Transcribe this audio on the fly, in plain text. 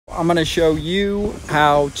I'm going to show you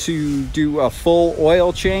how to do a full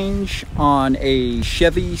oil change on a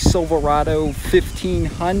Chevy Silverado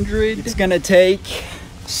 1500. It's going to take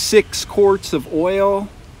 6 quarts of oil.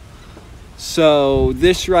 So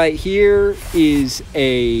this right here is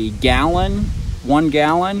a gallon, 1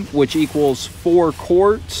 gallon, which equals 4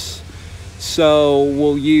 quarts. So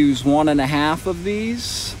we'll use 1.5 of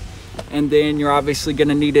these. And then you're obviously going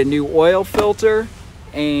to need a new oil filter,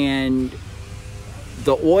 and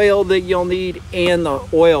the oil that you'll need and the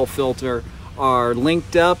oil filter are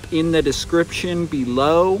linked up in the description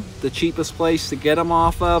below. The cheapest place to get them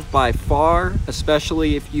off of by far,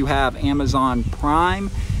 especially if you have Amazon Prime,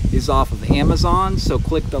 is off of Amazon. So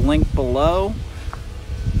click the link below.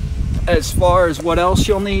 As far as what else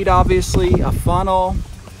you'll need, obviously a funnel.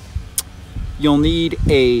 You'll need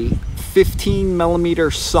a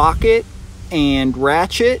 15mm socket and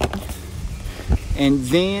ratchet, and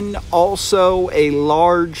then also a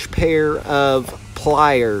large pair of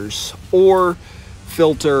pliers or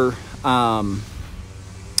filter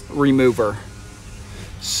remover.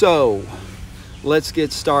 So let's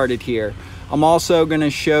get started here. I'm also going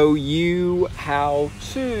to show you how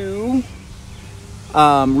to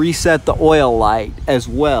reset the oil light as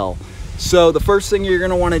well. So the first thing you're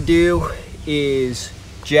going to want to do is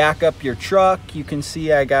jack up your truck. You can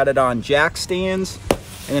see I got it on jack stands,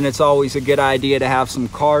 and then it's always a good idea to have some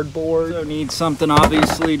cardboard. So need something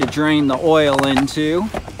obviously to drain the oil into.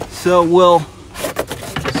 So we'll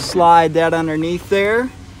slide that underneath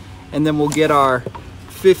there, and then we'll get our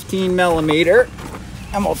 15mm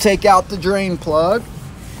and we'll take out the drain plug.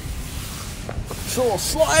 So we'll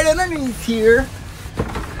slide underneath here.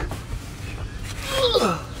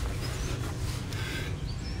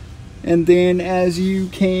 And then, as you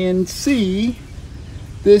can see,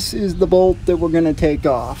 this is the bolt that we're going to take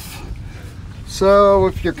off. So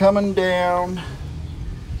if you're coming down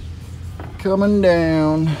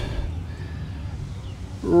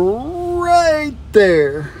right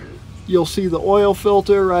there, you'll see the oil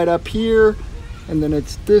filter right up here, and then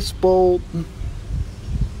it's this bolt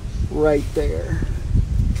right there.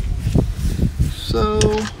 So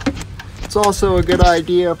it's also a good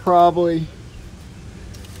idea probably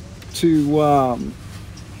to wear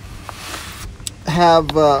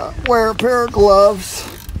a pair of gloves,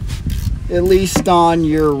 at least on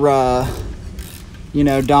your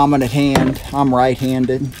dominant hand. I'm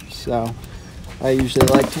right-handed, so I usually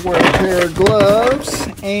like to wear a pair of gloves,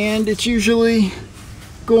 and it's usually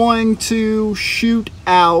going to shoot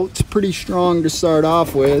out pretty strong to start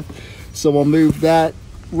off with. So we'll move that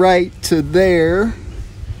right to there.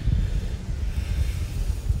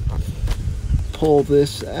 Pull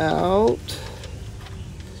this out.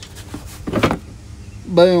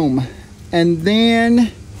 Boom. And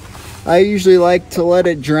then I usually like to let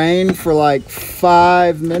it drain for like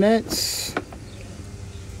 5 minutes.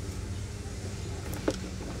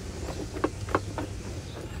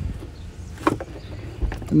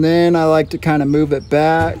 And then I like to kind of move it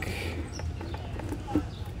back.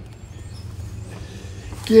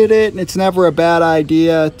 Get it, and it's never a bad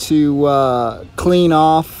idea to clean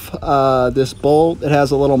off this bolt. It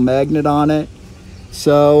has a little magnet on it,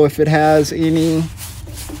 so if it has any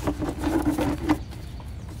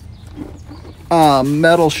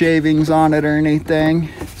metal shavings on it or anything,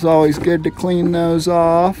 it's always good to clean those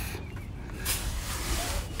off.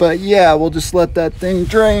 But yeah, we'll just let that thing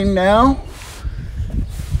drain now,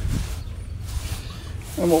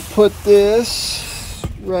 and we'll put this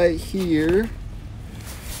right here.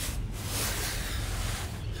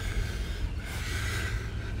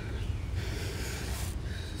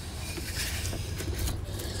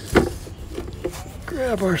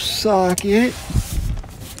 Grab our socket.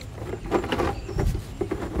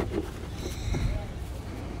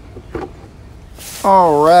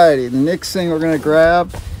 Alrighty, the next thing we're going to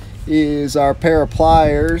grab is our pair of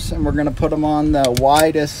pliers, and we're going to put them on the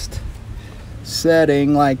widest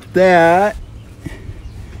setting like that.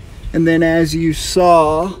 And then, as you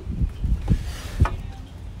saw,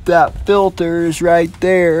 that filter is right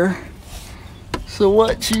there. So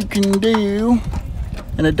what you can do,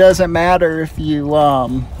 and it doesn't matter if you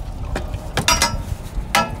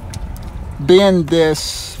bend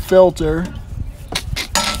this filter.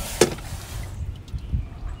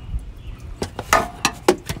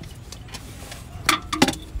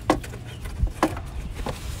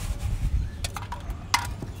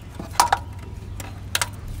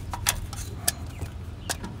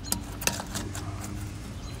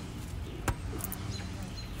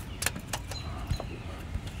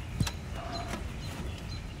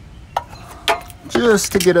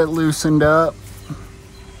 Just to get it loosened up.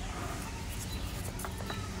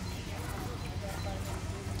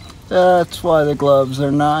 That's why the gloves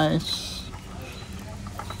are nice.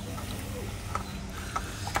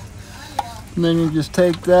 And then you just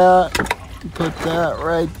take that and put that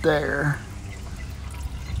right there.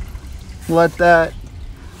 Let that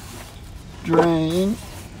drain.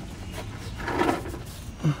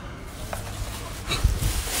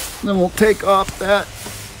 Then we'll take off that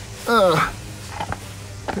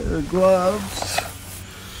pair of gloves.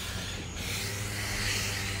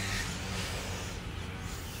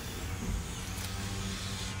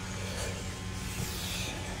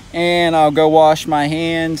 And I'll go wash my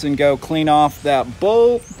hands and go clean off that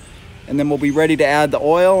bolt, and then we'll be ready to add the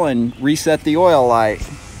oil and reset the oil light.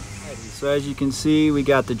 So as you can see, we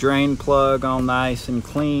got the drain plug all nice and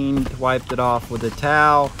cleaned, wiped it off with a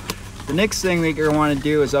towel. The next thing that you're going to want to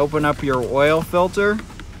do is open up your oil filter,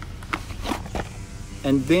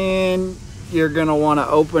 and then you're going to want to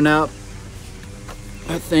open up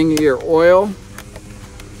a thing of your oil,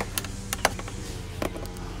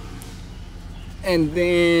 and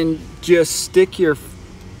then just stick your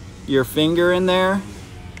finger in there,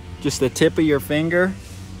 just the tip of your finger,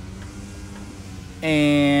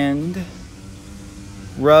 and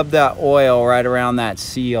rub that oil right around that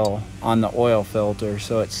seal on the oil filter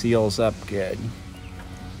so it seals up good.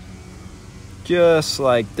 Just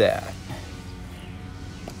like that.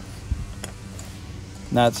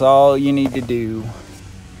 And that's all you need to do.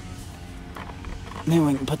 Then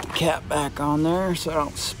we can put the cap back on there so I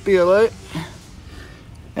don't spill it.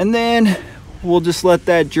 And then we'll just let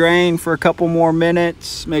that drain for a couple more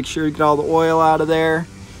minutes. Make sure you get all the oil out of there.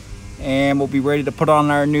 And we'll be ready to put on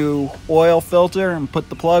our new oil filter and put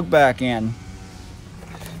the plug back in.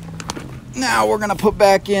 Now we're gonna put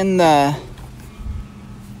back in the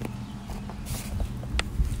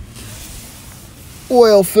new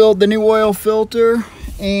oil filter,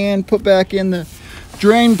 and put back in the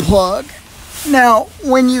drain plug. Now,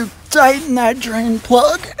 when you tighten that drain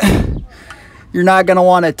plug, you're not gonna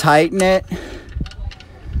want to tighten it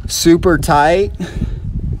super tight.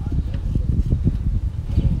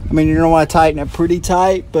 I mean, you don't want to tighten it pretty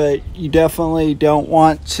tight, but you definitely don't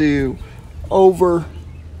want to over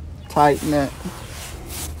tighten it.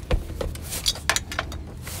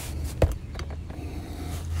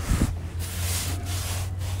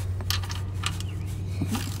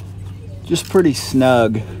 Just pretty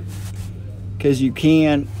snug, because you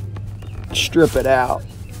can strip it out.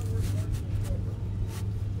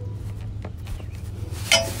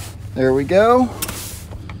 There we go.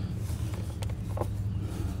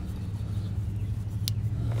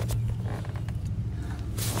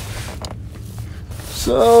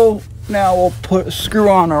 So now we'll screw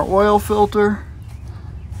on our oil filter.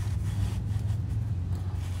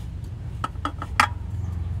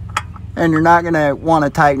 And you're not gonna want to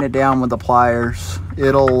tighten it down with the pliers.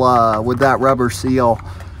 It'll, with that rubber seal,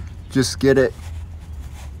 just get it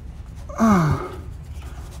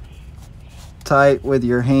tight with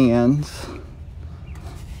your hands.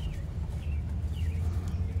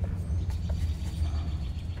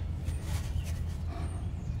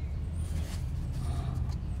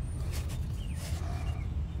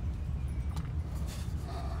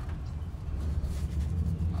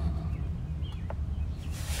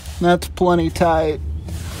 That's plenty tight.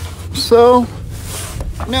 So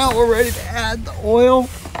now we're ready to add the oil.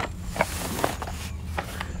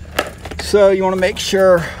 So you want to make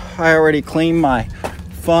sure, I already cleaned my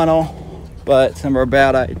funnel, but it's never a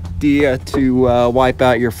bad idea to wipe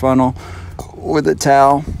out your funnel with a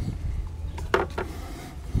towel.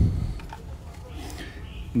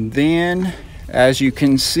 And then, as you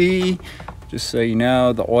can see, just so you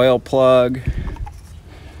know, the oil plug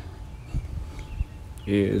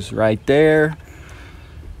is right there.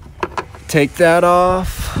 Take that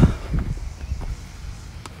off.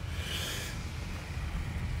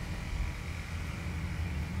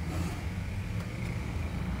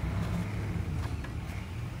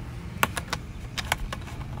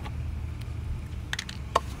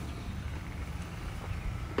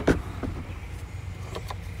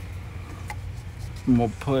 And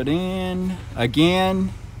we'll put in,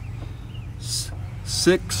 again,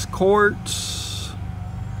 6 quarts.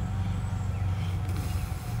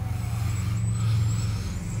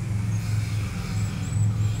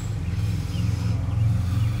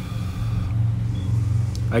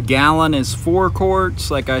 A gallon is 4 quarts,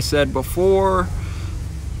 like I said before.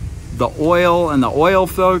 The oil and the oil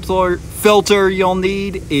filter you'll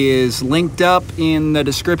need is linked up in the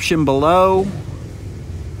description below.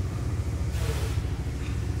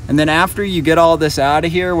 And then after you get all this out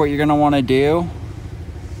of here, what you're gonna wanna do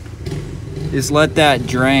is let that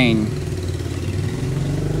drain.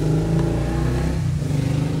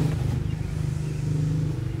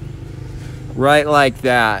 right like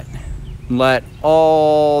that. Let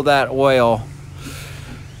all that oil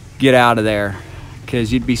get out of there,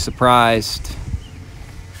 because you'd be surprised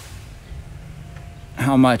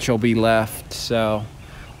how much will be left. So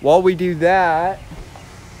while we do that,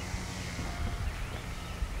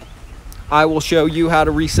 I will show you how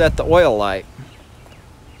to reset the oil light.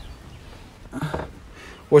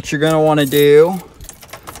 What you're going to want to do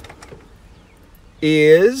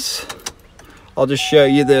is, I'll just show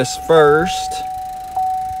you this first.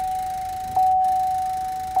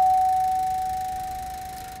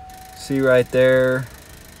 See right there,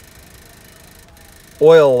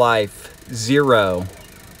 oil life 0.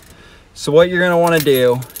 So what you're going to want to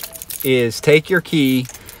do is take your key,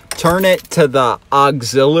 turn it to the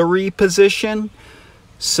auxiliary position.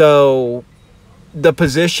 So the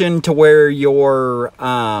position to where your,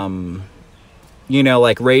 you know,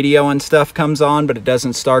 like radio and stuff comes on, but it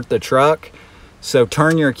doesn't start the truck. So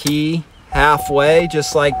turn your key halfway,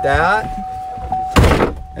 just like that.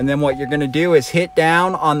 And then what you're going to do is hit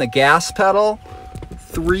down on the gas pedal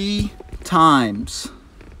 3 times.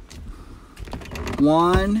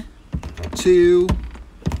 1, 2,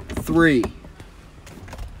 3.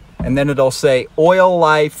 And then it'll say oil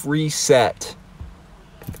life reset.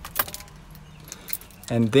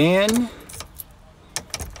 And then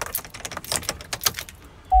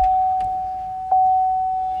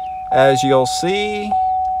as you'll see,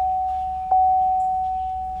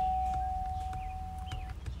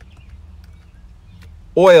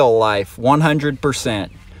 oil life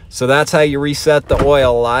 100%. So that's how you reset the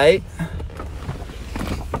oil light.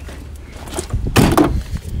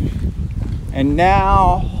 And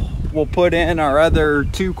now we'll put in our other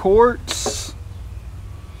 2 quarts.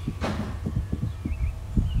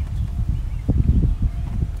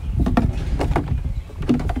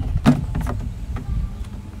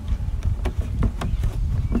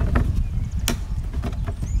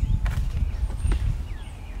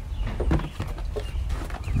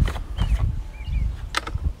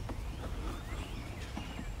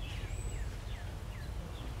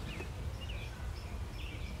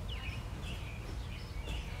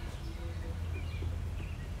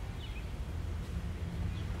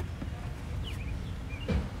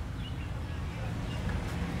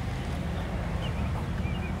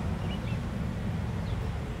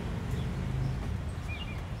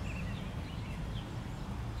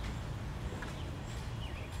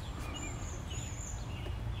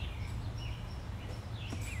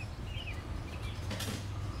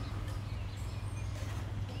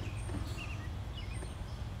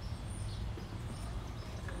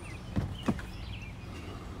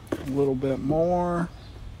 A little bit more.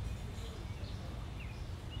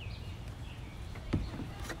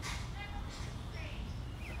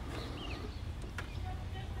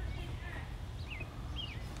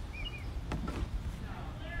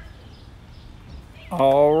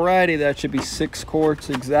 Alrighty, that should be 6 quarts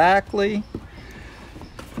exactly.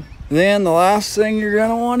 Then the last thing you're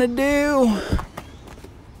gonna want to do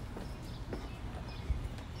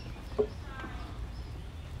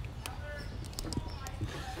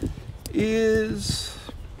is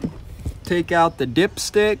take out the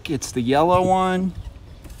dipstick. It's the yellow one.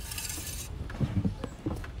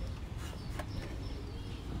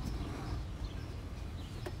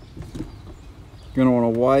 You're gonna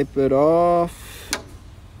want to wipe it off.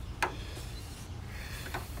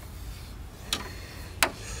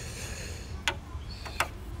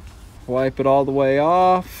 Wipe it all the way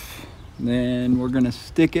off. Then we're gonna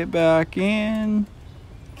stick it back in.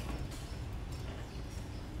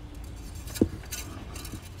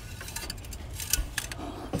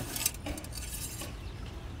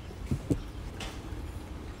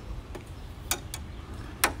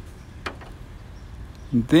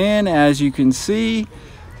 Then, as you can see,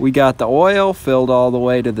 we got the oil filled all the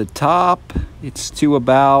way to the top. It's to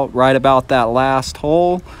about right about that last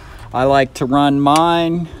hole. I like to run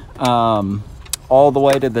mine all the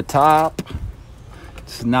way to the top.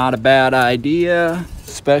 It's not a bad idea,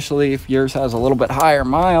 especially if yours has a little bit higher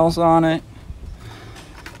miles on it.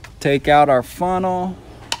 Take out our funnel.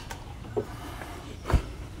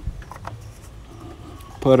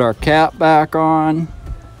 Put our cap back on.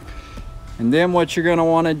 And then what you're going to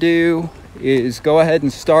want to do is go ahead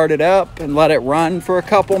and start it up and let it run for a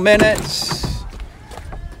couple minutes.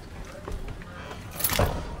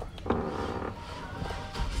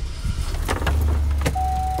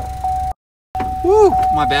 Woo,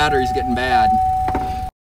 my battery's getting bad.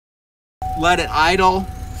 Let it idle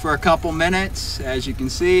for a couple minutes. As you can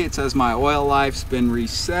see, it says my oil life's been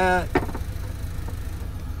reset.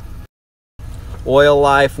 Oil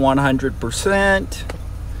life 100%.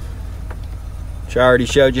 which I already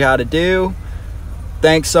showed you how to do.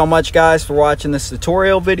 Thanks so much, guys, for watching this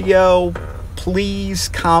tutorial video. Please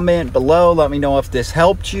comment below. Let me know if this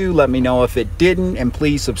helped you. Let me know if it didn't. And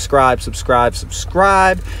please subscribe.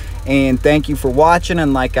 And thank you for watching.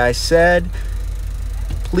 And like I said,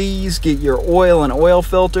 please get your oil and oil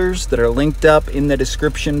filters that are linked up in the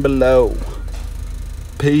description below.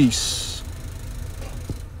 Peace.